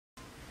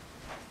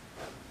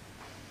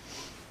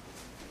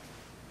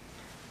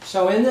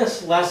So in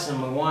this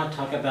lesson we want to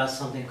talk about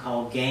something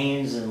called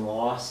gains and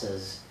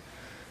losses.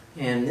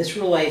 And this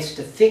relates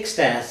to fixed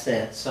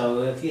assets.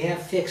 So if you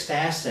have fixed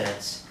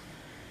assets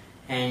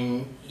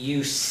and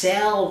you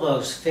sell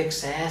those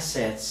fixed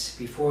assets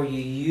before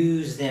you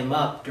use them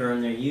up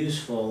during their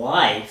useful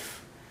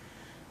life,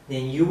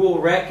 then you will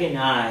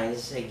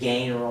recognize a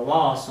gain or a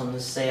loss on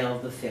the sale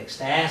of the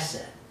fixed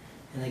asset.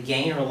 And the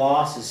gain or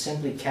loss is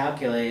simply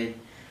calculated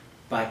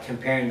by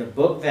comparing the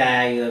book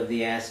value of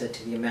the asset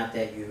to the amount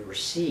that you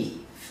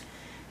receive.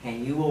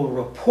 And you will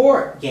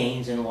report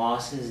gains and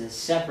losses as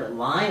separate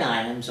line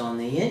items on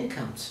the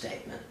income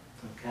statement.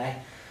 Okay?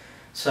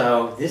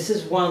 So this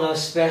is one of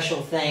those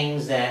special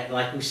things that,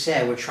 like we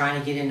said, we're trying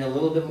to get into a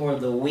little bit more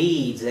of the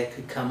weeds that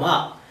could come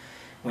up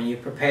when you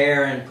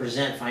prepare and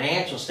present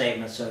financial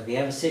statements. So if you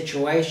have a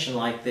situation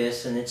like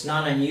this, and it's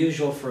not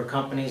unusual for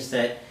companies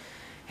that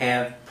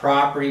have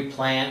property,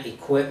 plant,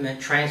 equipment,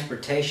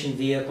 transportation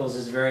vehicles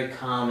is very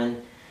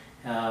common,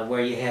 where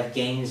you have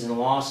gains and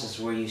losses,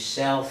 where you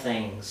sell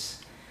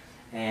things.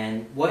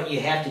 And what you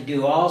have to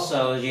do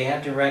also is you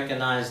have to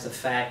recognize the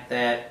fact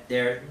that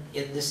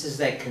this is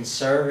that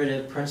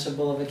conservative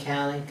principle of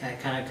accounting that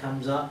kind of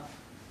comes up.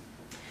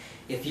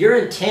 If your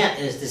intent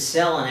is to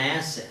sell an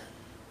asset,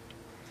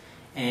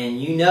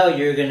 and you know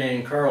you're going to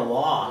incur a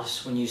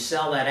loss when you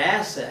sell that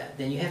asset,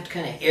 then you have to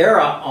kind of err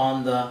up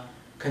on the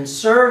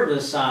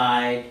conservative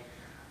side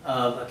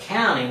of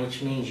accounting,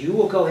 which means you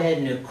will go ahead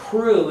and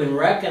accrue and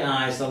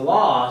recognize the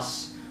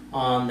loss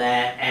on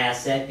that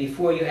asset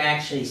before you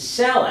actually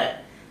sell it,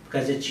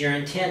 because it's your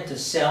intent to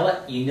sell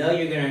it. You know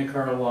you're going to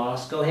incur a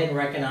loss. Go ahead and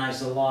recognize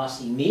the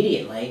loss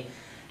immediately.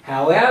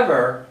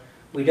 However,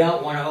 we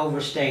don't want to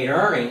overstate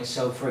earnings,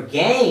 so for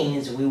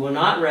gains, we will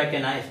not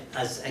recognize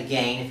as a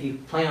gain. If you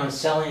plan on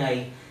selling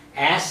an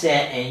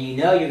asset and you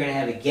know you're going to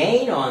have a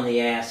gain on the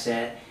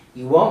asset,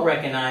 you won't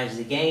recognize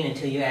the gain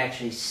until you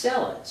actually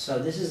sell it. So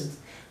this is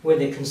where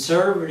the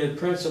conservative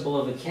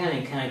principle of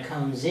accounting kind of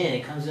comes in.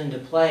 It comes into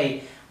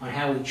play on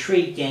how we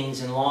treat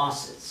gains and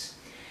losses.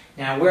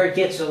 Now, where it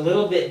gets a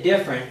little bit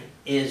different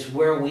is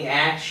where we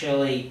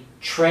actually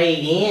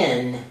trade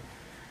in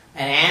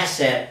an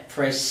asset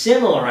for a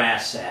similar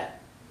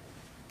asset.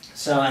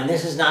 So, and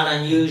this is not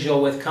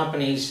unusual with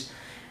companies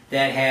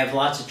that have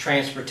lots of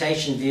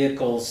transportation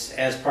vehicles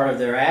as part of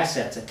their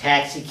assets. A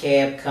taxi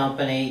cab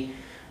company,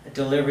 a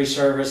delivery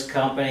service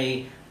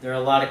company. There are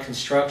a lot of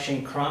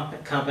construction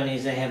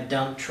companies that have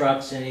dump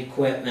trucks and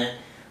equipment.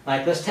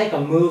 Like, let's take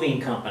a moving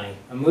company.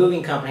 A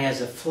moving company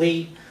has a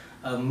fleet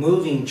of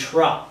moving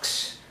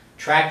trucks,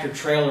 tractor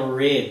trailer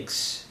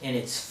rigs in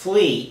its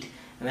fleet,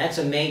 and that's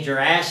a major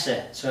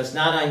asset. So it's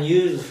not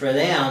unusual for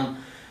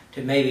them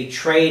to maybe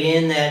trade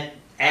in that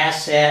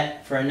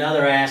asset for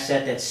another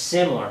asset that's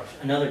similar,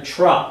 another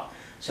truck.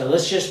 So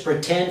let's just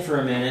pretend for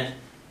a minute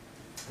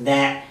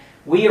that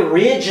we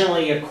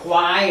originally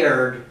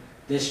acquired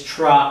this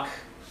truck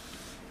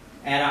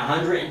at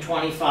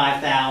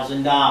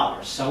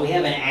 $125,000. So we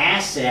have an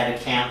asset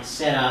account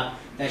set up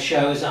that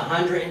shows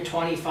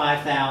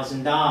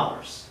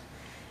 $125,000.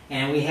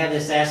 And we have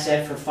this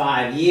asset for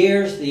 5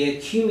 years. The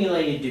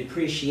accumulated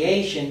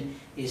depreciation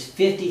is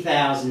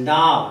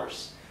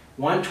 $50,000.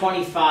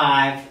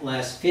 125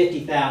 less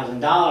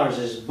 $50,000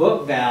 is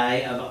book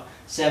value of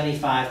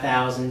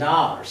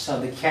 $75,000. So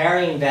the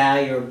carrying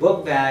value or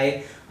book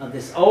value of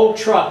this old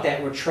truck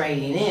that we're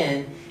trading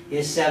in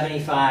is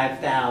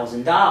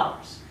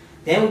 $75,000.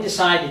 Then we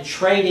decide to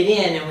trade it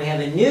in, and we have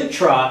a new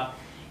truck,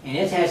 and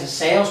it has a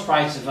sales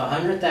price of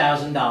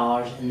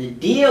 $100,000, and the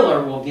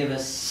dealer will give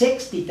us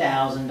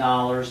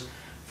 $60,000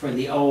 for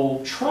the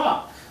old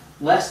truck,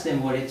 less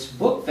than what its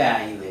book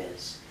value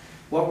is.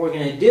 What we're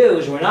going to do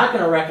is we're not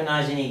going to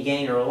recognize any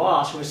gain or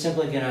loss. We're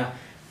simply going to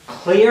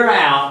clear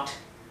out,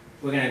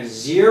 we're going to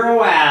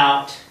zero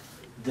out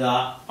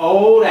the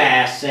old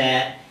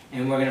asset,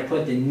 and we're going to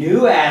put the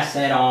new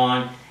asset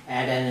on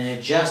at an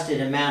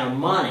adjusted amount of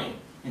money.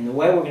 And the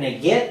way we're going to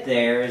get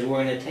there is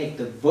we're going to take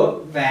the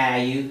book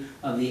value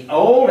of the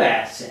old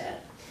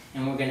asset,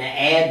 and we're going to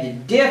add the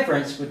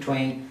difference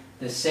between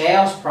the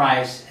sales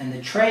price and the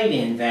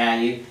trade-in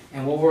value,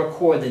 and we'll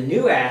record the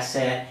new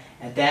asset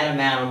at that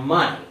amount of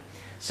money.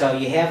 So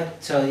you have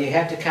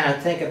to kind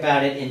of think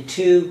about it in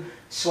two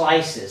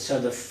slices. So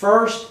the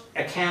first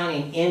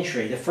accounting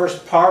entry, the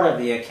first part of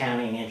the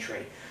accounting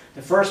entry,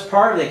 the first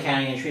part of the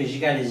accounting entry is you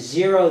got to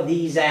zero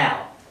these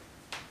out.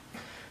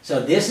 So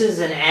this is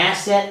an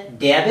asset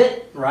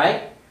debit,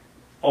 right?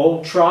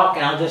 Old truck,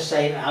 and I'm going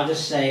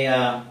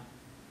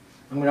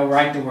to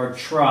write the word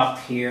truck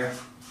here.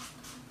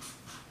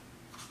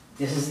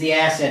 This is the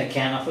asset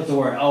account. I'll put the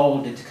word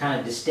old to kind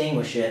of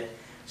distinguish it.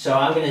 So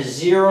I'm going to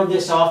zero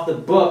this off the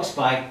books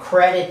by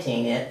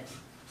crediting it.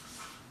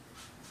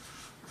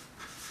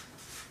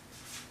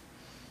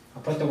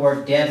 I'll put the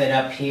word debit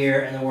up here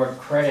and the word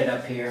credit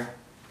up here.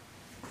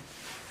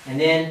 And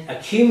then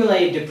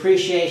accumulated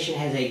depreciation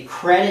has a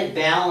credit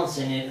balance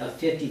in it of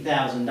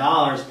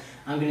 $50,000.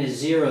 I'm going to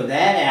zero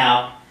that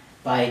out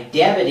by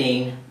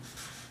debiting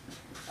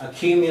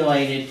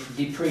accumulated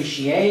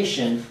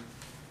depreciation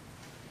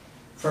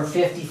for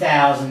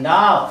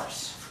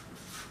 $50,000.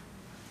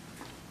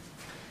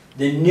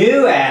 The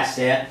new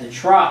asset, the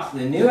truck,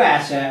 the new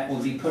asset will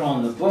be put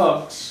on the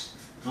books.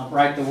 I'll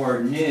write the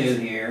word new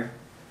here.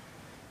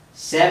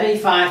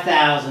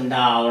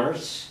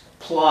 $75,000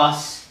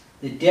 plus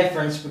the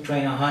difference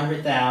between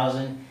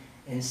 $100,000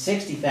 and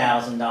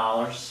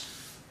 $60,000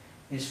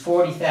 is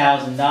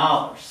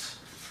 $40,000.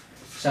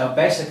 So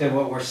basically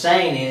what we're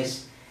saying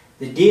is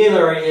the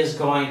dealer is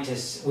going to,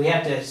 we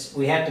have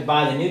to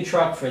buy the new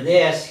truck for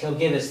this, he'll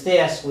give us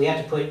this, we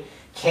have to put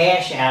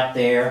cash out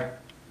there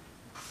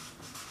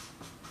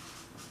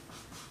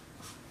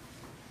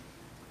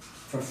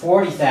for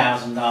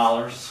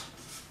 $40,000.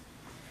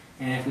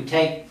 And if we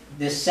take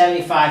this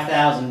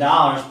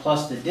 $75,000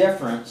 plus the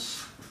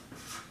difference,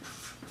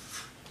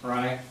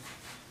 right,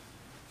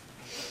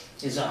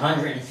 is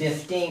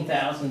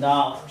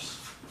 $115,000.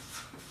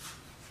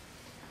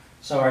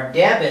 So our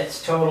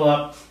debits total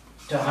up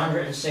to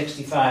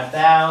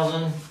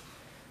 $165,000,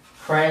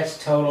 credits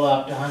total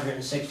up to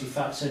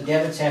 $165,000. So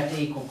debits have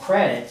to equal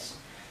credits.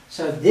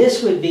 So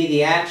this would be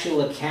the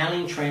actual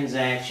accounting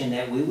transaction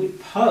that we would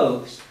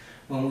post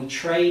when we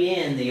trade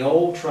in the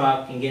old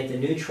truck and get the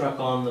new truck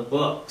on the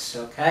books,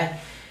 okay?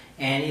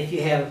 And if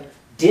you have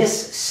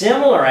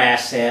dissimilar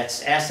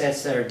assets,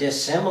 assets that are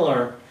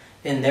dissimilar,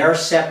 then they're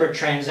separate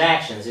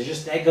transactions.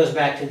 That goes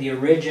back to the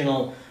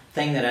original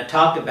thing that I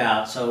talked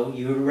about. So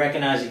you would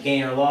recognize a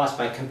gain or loss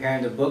by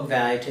comparing the book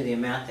value to the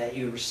amount that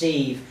you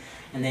receive,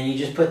 and then you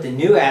just put the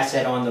new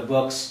asset on the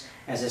books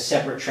as a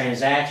separate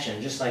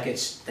transaction, just like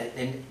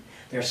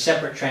they're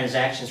separate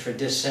transactions for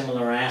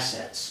dissimilar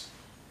assets.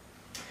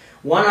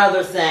 One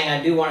other thing I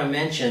do want to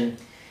mention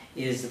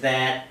is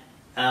that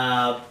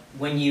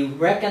when you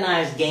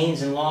recognize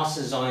gains and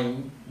losses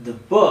on the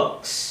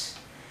books,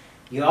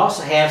 you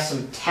also have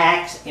some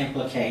tax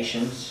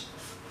implications.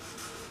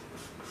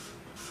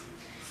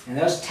 And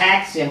those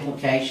tax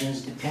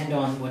implications depend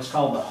on what's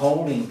called the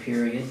holding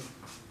period.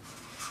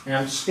 And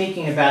I'm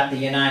speaking about the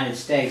United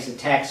States, the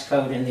tax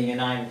code in the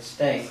United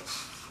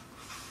States.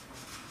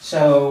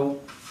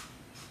 So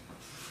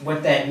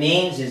what that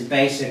means is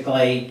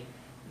basically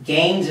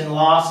gains and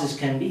losses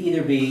can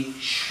either be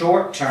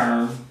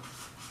short-term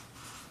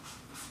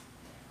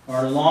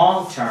or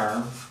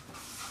long-term.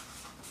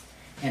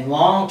 And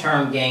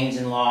long-term gains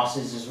and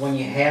losses is when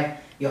you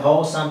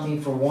hold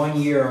something for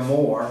 1 year or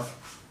more.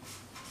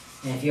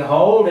 And if you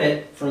hold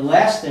it for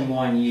less than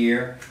 1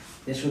 year,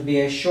 this would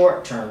be a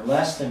short term,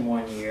 less than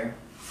 1 year.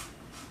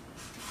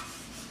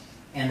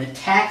 And the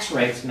tax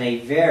rates may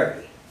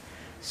vary.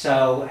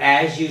 So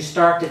as you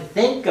start to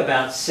think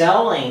about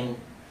selling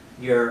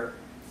your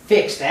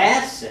fixed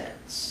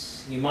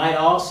assets, you might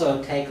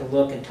also take a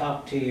look and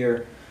talk to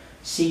your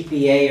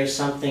CPA or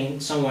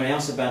someone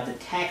else about the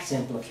tax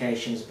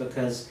implications,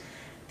 because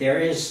there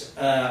is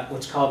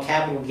what's called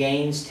capital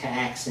gains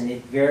tax, and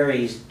it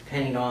varies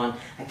depending on,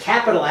 a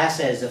capital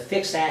asset is a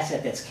fixed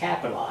asset that's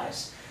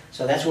capitalized.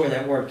 So that's where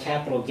that word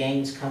capital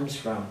gains comes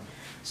from.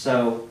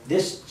 So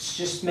this,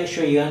 just make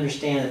sure you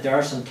understand that there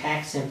are some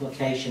tax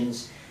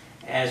implications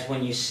as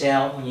when you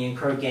sell, when you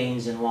incur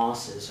gains and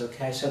losses.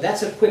 Okay, so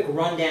that's a quick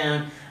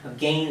rundown of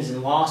gains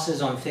and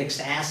losses on fixed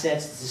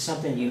assets. This is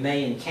something you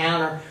may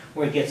encounter.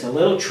 Where it gets a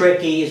little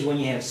tricky is when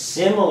you have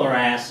similar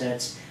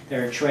assets that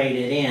are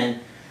traded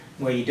in,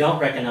 where you don't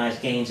recognize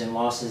gains and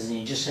losses, and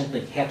you just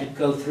simply have to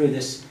go through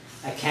this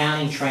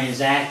accounting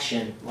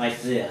transaction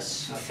like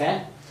this.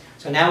 Okay?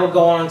 So now we'll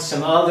go on to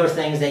some other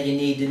things that you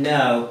need to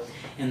know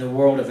in the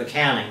world of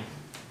accounting.